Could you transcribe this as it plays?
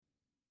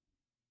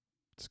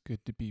It's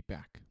good to be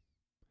back.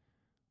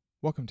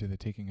 Welcome to the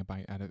Taking a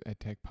Bite Out of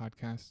EdTech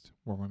podcast,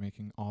 where we're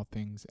making all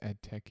things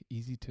EdTech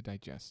easy to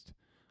digest.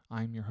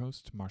 I'm your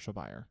host, Marshall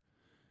Beyer.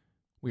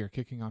 We are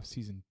kicking off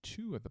season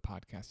 2 of the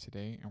podcast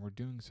today, and we're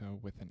doing so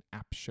with an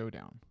app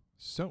showdown.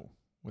 So,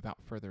 without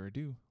further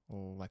ado,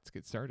 let's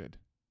get started.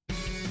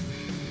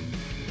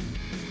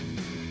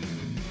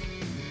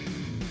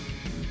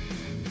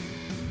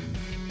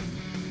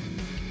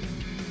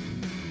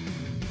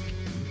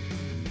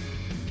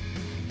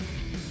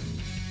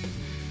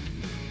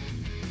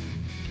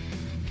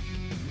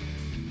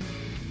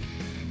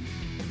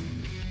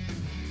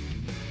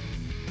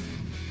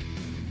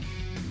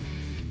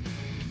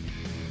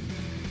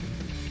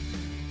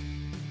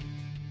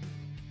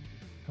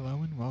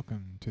 Hello and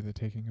welcome to the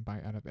Taking a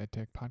Bite Out of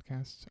EdTech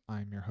podcast.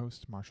 I'm your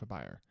host, Marshall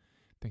Beyer.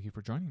 Thank you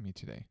for joining me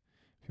today.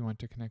 If you want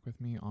to connect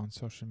with me on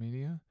social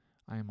media,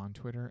 I am on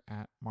Twitter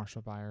at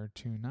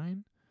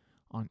MarshallBeyer29,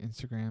 on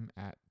Instagram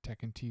at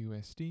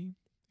TechInTUSD,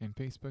 and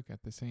Facebook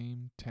at the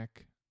same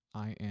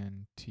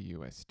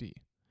TechInTUSD.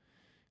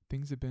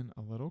 Things have been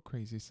a little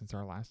crazy since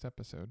our last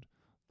episode.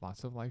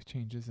 Lots of life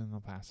changes in the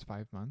past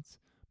 5 months,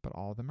 but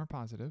all of them are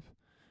positive.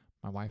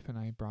 My wife and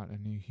I brought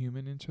a new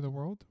human into the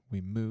world.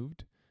 We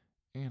moved.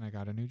 And I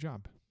got a new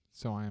job.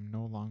 So I am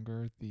no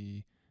longer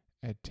the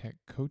EdTech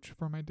coach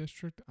for my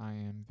district. I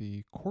am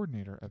the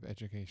coordinator of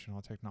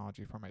educational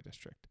technology for my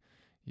district.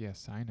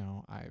 Yes, I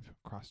know I've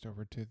crossed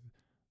over to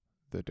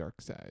the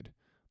dark side,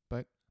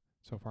 but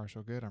so far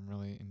so good. I'm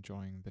really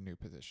enjoying the new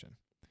position.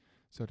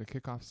 So to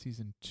kick off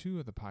season 2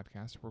 of the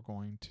podcast, we're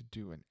going to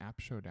do an app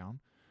showdown.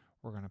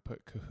 We're going to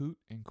put Kahoot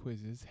and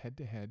Quizzes head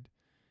to head,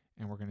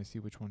 and we're going to see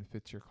which one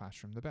fits your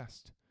classroom the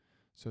best.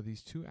 So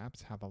these two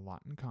apps have a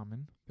lot in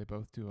common. They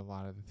both do a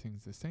lot of the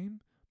things the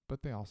same,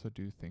 but they also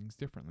do things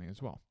differently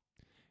as well.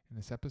 In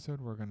this episode,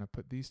 we're going to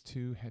put these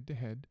two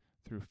head-to-head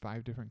through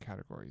 5 different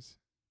categories: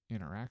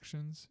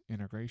 interactions,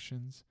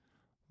 integrations,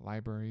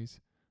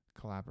 libraries,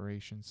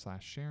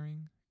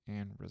 collaboration/sharing,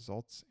 and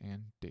results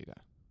and data.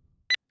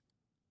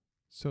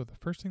 So the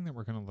first thing that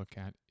we're going to look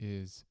at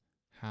is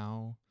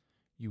how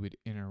you would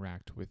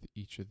interact with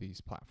each of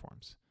these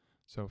platforms.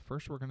 So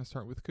first, we're going to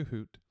start with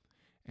Kahoot.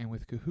 And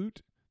with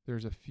Kahoot,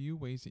 there's a few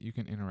ways that you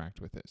can interact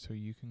with it. So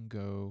you can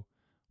go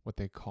what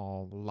they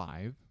call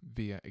live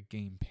via a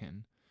game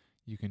pin.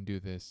 You can do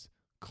this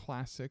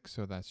classic,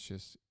 so that's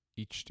just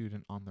each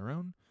student on their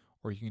own,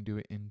 or you can do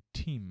it in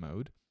team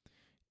mode.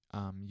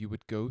 You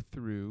would go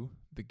through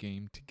the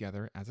game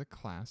together as a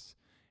class,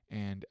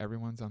 and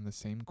everyone's on the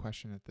same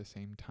question at the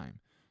same time.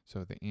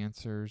 So the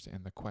answers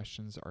and the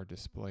questions are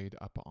displayed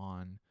up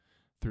on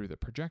through the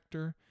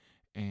projector,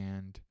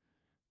 and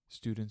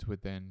students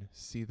would then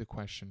see the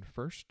question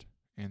first,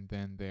 and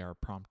then they are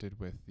prompted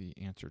with the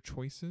answer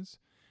choices,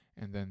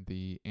 and then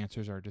the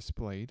answers are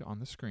displayed on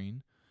the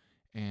screen,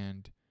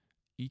 and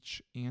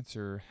each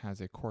answer has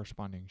a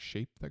corresponding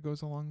shape that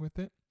goes along with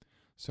it.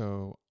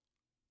 So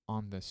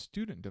on the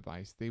student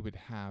device, they would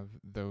have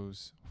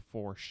those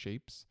 4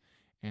 shapes,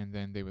 and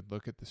then they would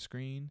look at the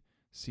screen,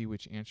 see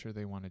which answer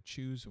they want to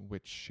choose,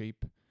 which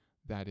shape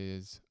that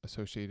is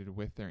associated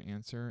with their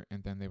answer,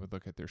 and then they would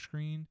look at their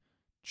screen,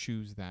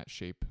 choose that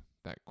shape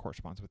that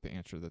corresponds with the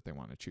answer that they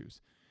want to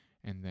choose.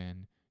 And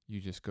then you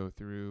just go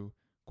through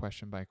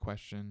question by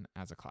question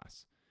as a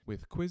class.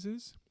 With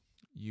Quizzes,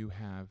 you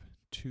have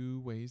 2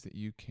 ways that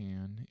you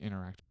can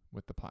interact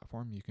with the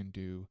platform. You can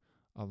do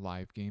a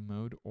live game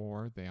mode,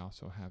 or they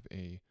also have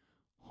a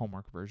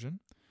homework version.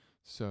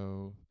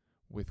 So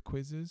with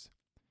Quizzes,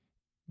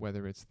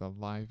 whether it's the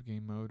live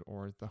game mode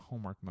or the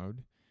homework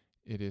mode,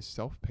 it is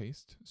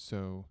self-paced.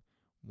 So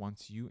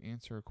once you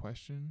answer a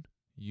question,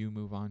 you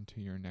move on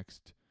to your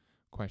next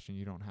question.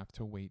 You don't have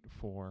to wait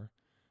for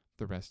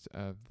the rest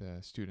of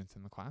the students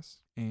in the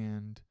class.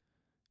 And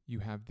you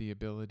have the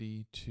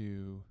ability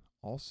to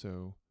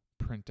also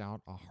print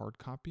out a hard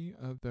copy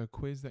of the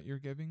quiz that you're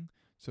giving.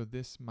 So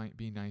this might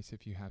be nice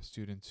if you have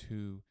students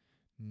who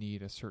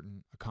need a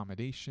certain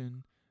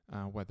accommodation,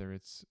 whether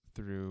it's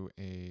through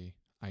a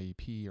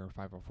IEP or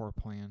 504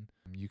 plan.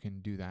 You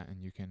can do that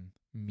and you can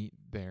meet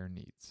their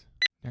needs.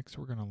 Next,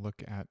 we're going to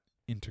look at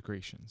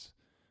integrations.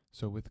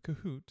 So with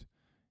Kahoot,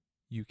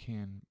 you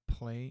can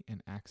play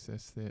and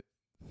access it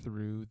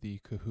through the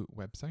Kahoot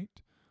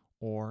website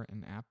or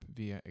an app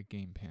via a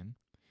game pin.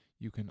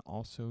 You can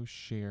also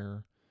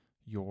share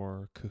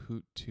your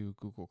Kahoot to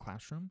Google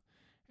Classroom,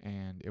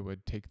 and it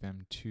would take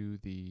them to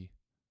the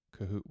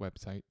Kahoot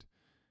website.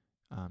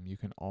 You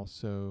can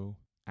also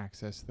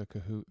access the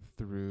Kahoot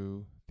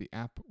through the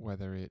app,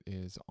 whether it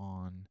is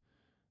on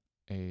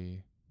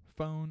a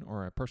phone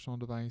or a personal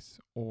device,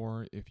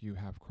 or if you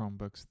have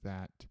Chromebooks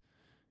that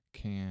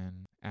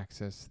can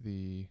access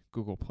the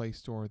Google Play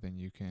Store, then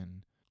you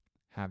can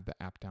have the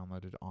app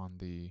downloaded on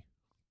the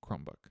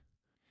Chromebook.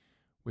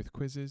 With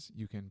Quizzes,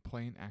 you can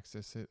play and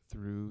access it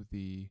through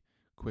the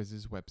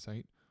Quizzes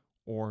website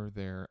or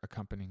their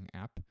accompanying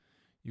app.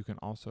 You can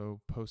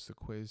also post the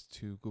quiz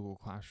to Google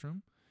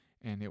Classroom,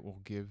 and it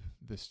will give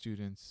the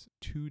students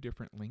 2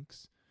 different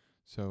links.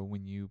 So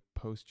when you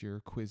post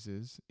your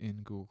quizzes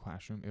in Google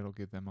Classroom, it'll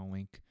give them a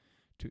link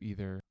to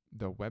either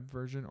the web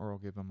version or it'll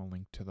give them a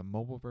link to the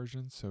mobile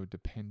version. So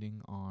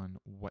depending on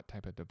what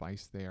type of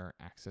device they are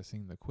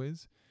accessing the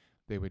quiz,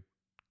 they would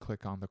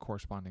click on the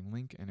corresponding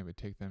link and it would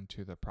take them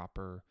to the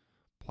proper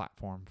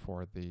platform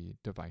for the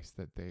device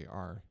that they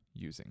are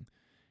using.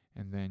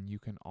 And then you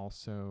can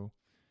also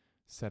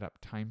set up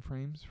time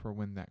frames for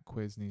when that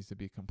quiz needs to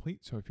be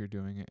complete. So if you're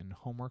doing it in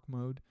homework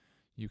mode,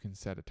 you can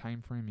set a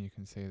time frame. You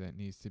can say that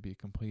needs to be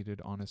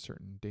completed on a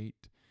certain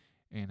date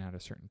and at a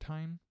certain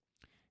time.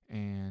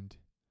 And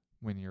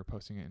when you're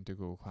posting it into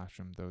Google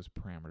Classroom, those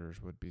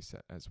parameters would be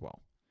set as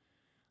well.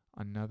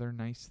 Another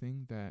nice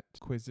thing that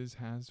Quizzes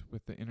has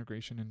with the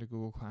integration into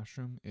Google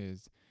Classroom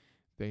is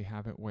they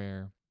have it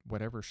where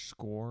whatever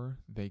score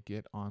they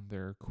get on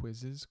their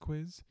quizzes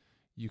quiz,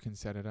 you can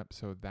set it up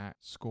so that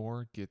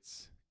score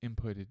gets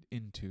inputted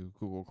into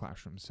Google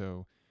Classroom.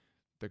 So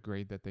the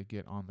grade that they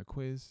get on the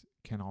quiz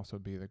can also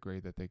be the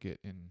grade that they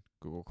get in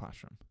Google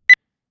Classroom.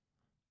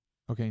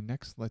 Okay,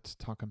 next let's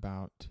talk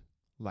about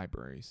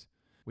libraries.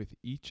 With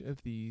each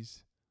of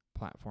these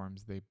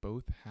platforms, they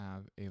both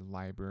have a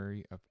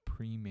library of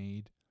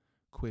pre-made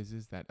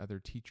quizzes that other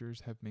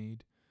teachers have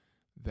made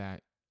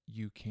that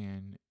you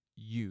can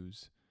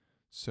use.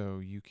 So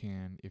you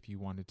can, if you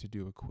wanted to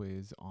do a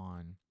quiz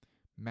on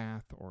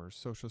math or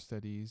social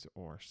studies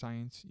or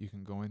science, you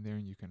can go in there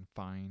and you can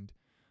find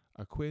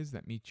a quiz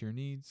that meets your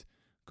needs.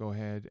 Go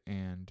ahead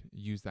and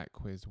use that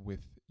quiz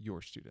with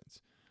your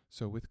students.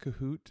 So with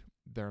Kahoot,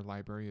 their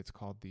library, it's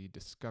called the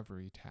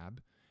Discovery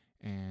tab,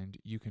 and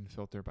you can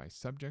filter by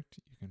subject,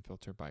 you can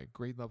filter by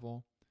grade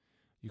level,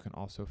 you can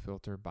also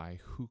filter by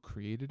who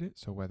created it,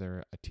 so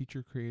whether a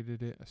teacher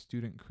created it, a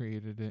student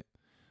created it,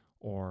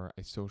 or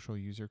a social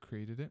user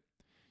created it.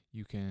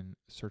 You can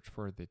search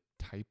for the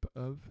type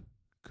of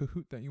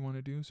Kahoot that you want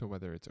to do, so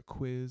whether it's a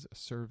quiz, a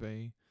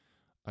survey,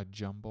 a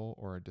jumble,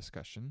 or a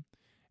discussion.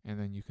 And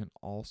then you can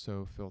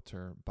also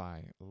filter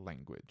by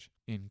language.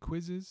 In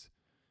quizzes,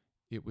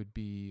 it would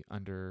be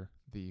under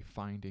the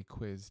Find a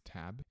Quiz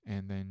tab,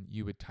 and then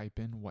you would type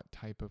in what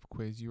type of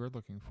quiz you are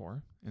looking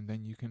for, and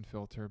then you can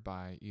filter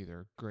by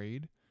either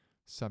grade,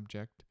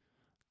 subject,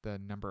 the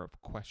number of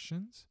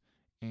questions,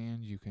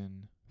 and you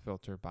can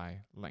filter by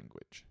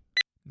language.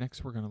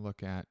 Next, we're going to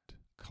look at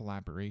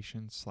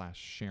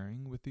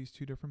collaboration/sharing with these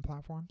two different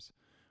platforms.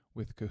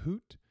 With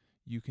Kahoot,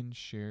 you can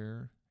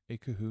share a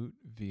Kahoot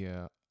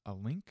via a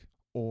link,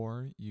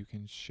 or you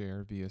can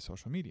share via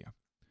social media.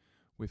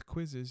 With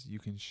Quizzes, you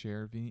can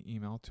share via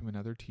email to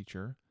another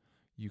teacher.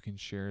 You can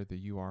share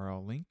the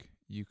URL link.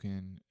 You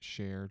can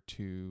share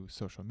to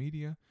social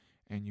media,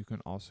 and you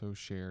can also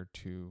share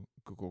to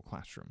Google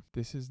Classroom.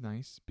 This is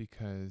nice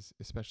because,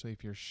 especially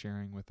if you're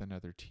sharing with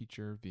another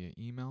teacher via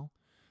email,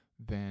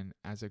 then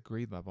as a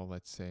grade level,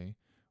 let's say,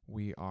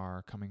 we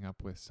are coming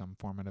up with some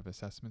formative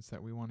assessments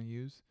that we want to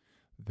use,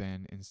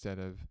 then instead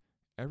of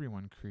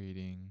everyone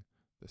creating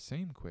the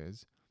same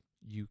quiz,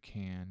 you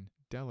can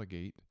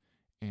delegate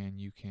and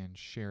you can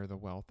share the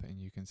wealth, and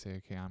you can say,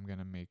 okay, I'm going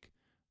to make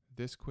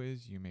this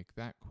quiz, you make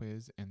that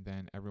quiz, and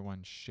then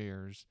everyone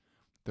shares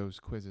those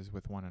quizzes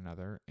with one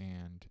another,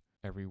 and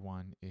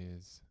everyone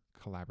is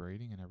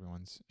collaborating and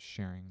everyone's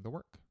sharing the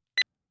work.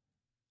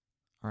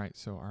 All right,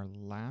 so our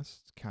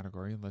last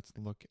category, let's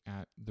look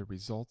at the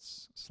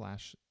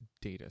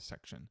results/data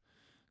section.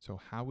 So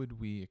how would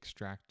we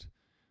extract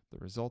the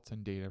results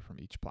and data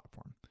from each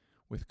platform?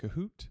 With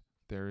Kahoot,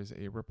 there is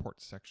a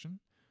reports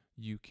section.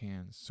 You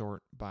can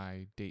sort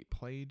by date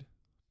played,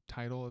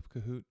 title of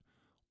Kahoot,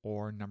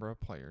 or number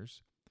of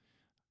players.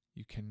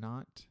 You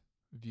cannot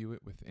view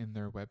it within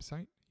their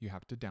website. You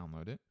have to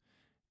download it.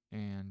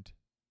 And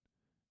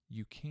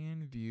you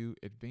can view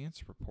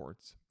advanced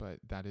reports,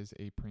 but that is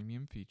a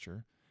premium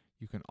feature.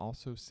 You can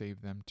also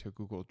save them to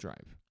Google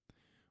Drive.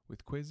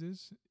 With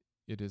Quizzes,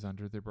 it is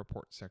under the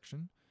reports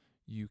section.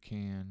 You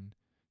can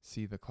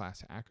see the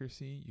class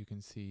accuracy. You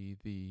can see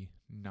the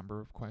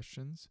number of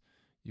questions.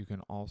 You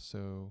can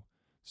also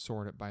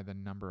sort it by the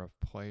number of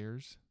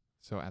players.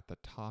 So at the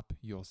top,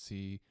 you'll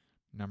see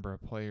number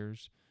of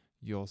players.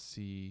 You'll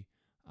see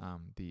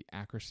the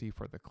accuracy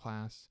for the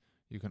class.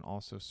 You can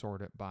also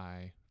sort it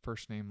by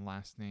first name,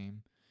 last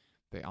name.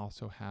 They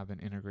also have an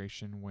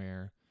integration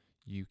where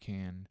you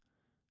can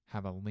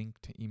have a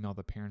link to email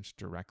the parents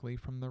directly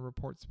from the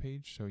reports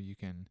page, so you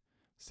can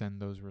send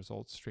those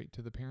results straight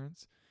to the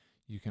parents.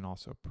 You can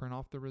also print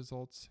off the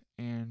results,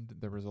 and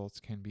the results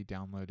can be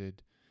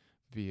downloaded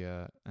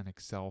via an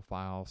Excel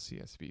file,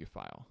 CSV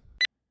file.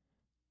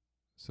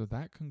 So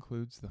that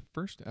concludes the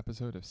first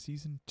episode of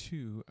Season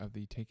 2 of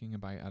the Taking a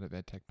Bite Out of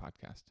EdTech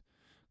podcast.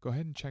 Go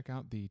ahead and check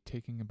out the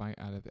Taking a Bite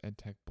Out of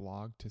EdTech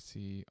blog to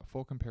see a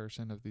full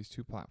comparison of these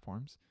two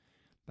platforms.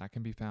 That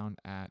can be found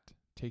at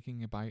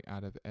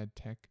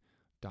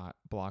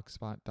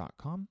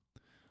takingabiteoutofedtech.blogspot.com.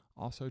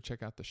 Also,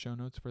 check out the show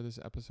notes for this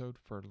episode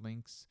for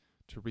links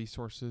to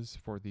resources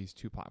for these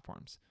two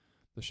platforms.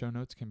 The show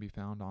notes can be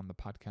found on the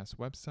podcast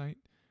website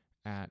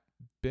at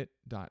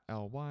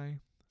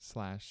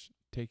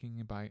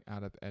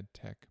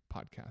bit.ly/takingabiteoutofedtech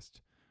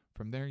podcast.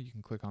 From there, you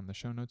can click on the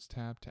show notes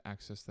tab to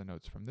access the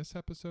notes from this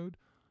episode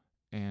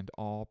and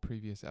all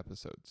previous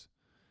episodes.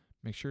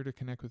 Make sure to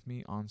connect with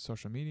me on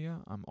social media.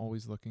 I'm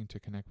always looking to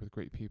connect with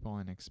great people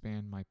and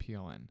expand my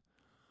PLN.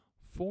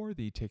 For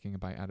the Taking a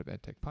Bite Out of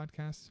EdTech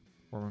podcast,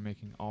 where we're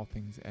making all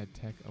things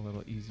EdTech a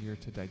little easier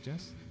to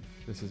digest,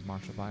 this is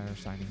Marshall Byer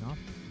signing off.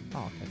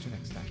 I'll catch you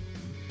next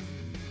time.